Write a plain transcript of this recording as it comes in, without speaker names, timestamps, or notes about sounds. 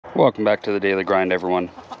Welcome back to the Daily Grind,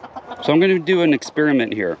 everyone. So I'm going to do an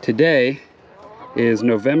experiment here. Today is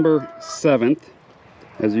November 7th,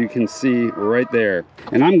 as you can see right there.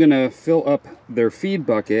 And I'm going to fill up their feed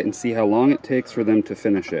bucket and see how long it takes for them to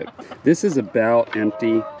finish it. This is about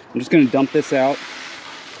empty. I'm just going to dump this out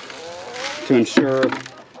to ensure.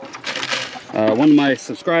 One of my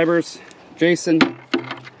subscribers, Jason,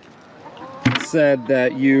 said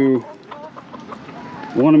that you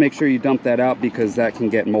want to make sure you dump that out because that can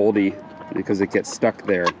get moldy because it gets stuck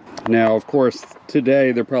there. Now, of course,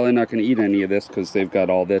 today they're probably not going to eat any of this because they've got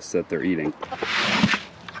all this that they're eating. I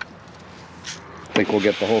think we'll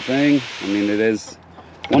get the whole thing. I mean, it is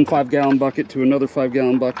one 5-gallon bucket to another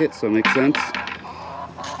 5-gallon bucket, so it makes sense.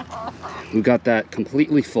 We got that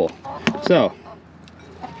completely full. So,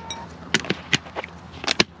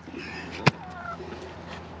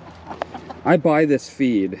 I buy this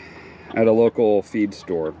feed at a local feed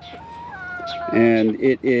store, and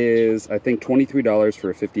it is, I think, $23 for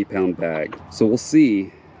a 50-pound bag. So we'll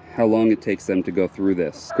see how long it takes them to go through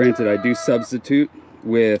this. Granted, I do substitute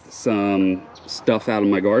with some stuff out of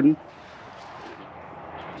my garden.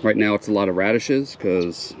 Right now it's a lot of radishes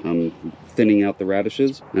because I'm thinning out the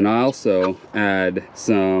radishes, and I also add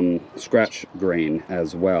some scratch grain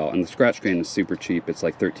as well, and the scratch grain is super cheap. It's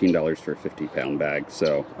like $13 for a 50-pound bag.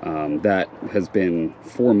 So that has been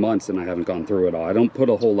 4 months and I haven't gone through it all. I don't put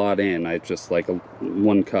a whole lot in. I just like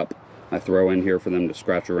 1 cup I throw in here for them to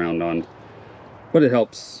scratch around on, but it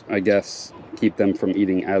helps, I guess, keep them from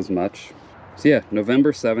eating as much. So yeah,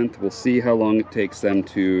 November 7th, we'll see how long it takes them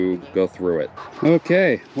to go through it.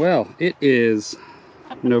 Okay, well, it is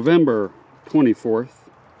November 24th,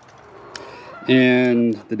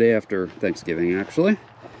 and the day after Thanksgiving, actually.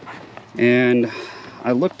 And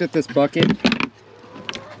I looked at this bucket.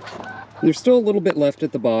 There's still a little bit left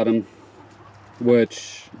at the bottom,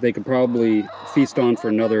 which they could probably feast on for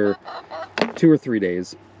another 2 or 3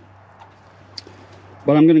 days.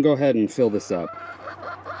 But I'm gonna go ahead and fill this up.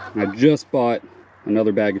 I just bought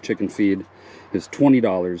another bag of chicken feed. It's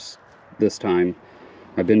 $20 this time.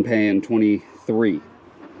 I've been paying $23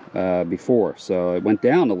 before, so it went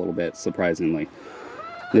down a little bit, surprisingly.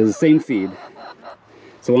 It's the same feed.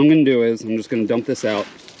 So what I'm going to do is I'm just going to dump this out,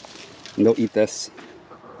 and they'll eat this.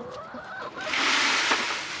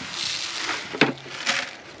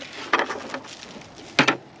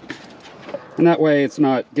 And that way it's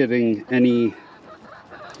not getting any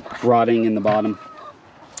rotting in the bottom.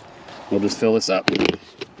 We'll just fill this up.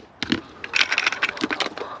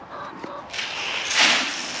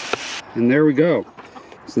 And there we go.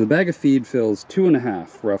 So the bag of feed fills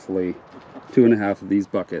 2.5, roughly 2.5 of these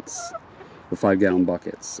buckets, the 5-gallon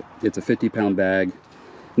buckets. It's a 50-pound bag.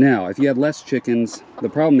 Now, if you had less chickens, the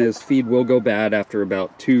problem is feed will go bad after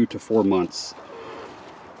about 2 to 4 months.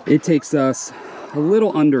 It takes us a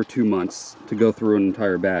little under 2 months to go through an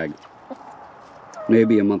entire bag.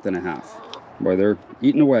 Maybe a month and a half. Boy, they're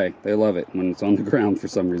eating away. They love it when it's on the ground for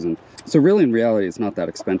some reason. So really, in reality, it's not that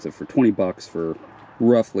expensive. For 20 bucks for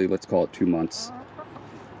roughly, let's call it 2 months.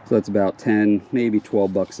 So that's about 10, maybe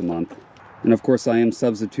 12 bucks a month. And of course, I am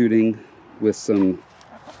substituting with some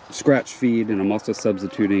scratch feed, and I'm also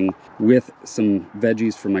substituting with some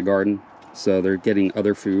veggies from my garden. So they're getting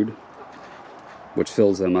other food, which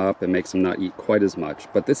fills them up and makes them not eat quite as much.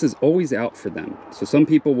 But this is always out for them. So some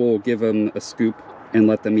people will give them a scoop and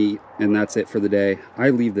let them eat, and that's it for the day.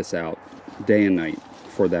 I leave this out day and night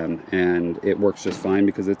for them, and it works just fine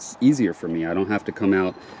because it's easier for me. I don't have to come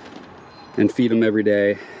out and feed them every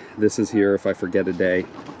day. This is here if I forget a day,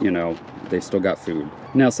 you know, they still got food.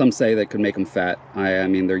 Now, some say that could make them fat. I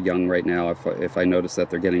mean, they're young right now. If I notice that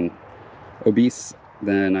they're getting obese,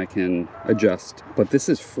 then I can adjust. But this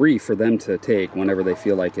is free for them to take whenever they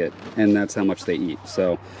feel like it, and that's how much they eat.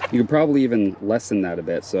 So you could probably even lessen that a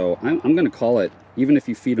bit. So I'm gonna call it, even if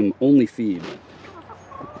you feed them only feed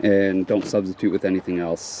and don't substitute with anything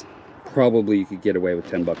else, probably you could get away with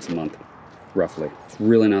 10 bucks a month, roughly. It's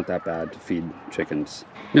really not that bad to feed chickens.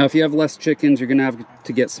 Now, if you have less chickens, you're gonna have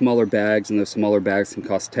to get smaller bags, and those smaller bags can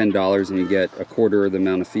cost $10, and you get a quarter of the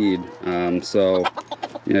amount of feed. So,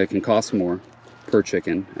 you know, it can cost more per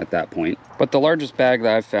chicken at that point. But the largest bag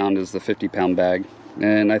that I've found is the 50-pound bag,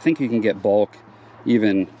 and I think you can get bulk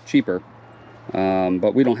even cheaper.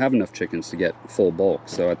 But we don't have enough chickens to get full bulk,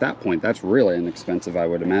 so at that point that's really inexpensive, I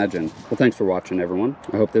would imagine. Well, thanks for watching, everyone.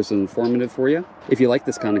 I hope this is informative for you. If you like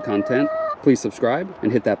this kind of content, please subscribe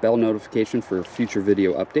and hit that bell notification for future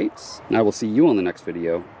video updates, and I will see you on the next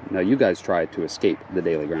video. Now you guys try to escape the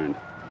daily grind.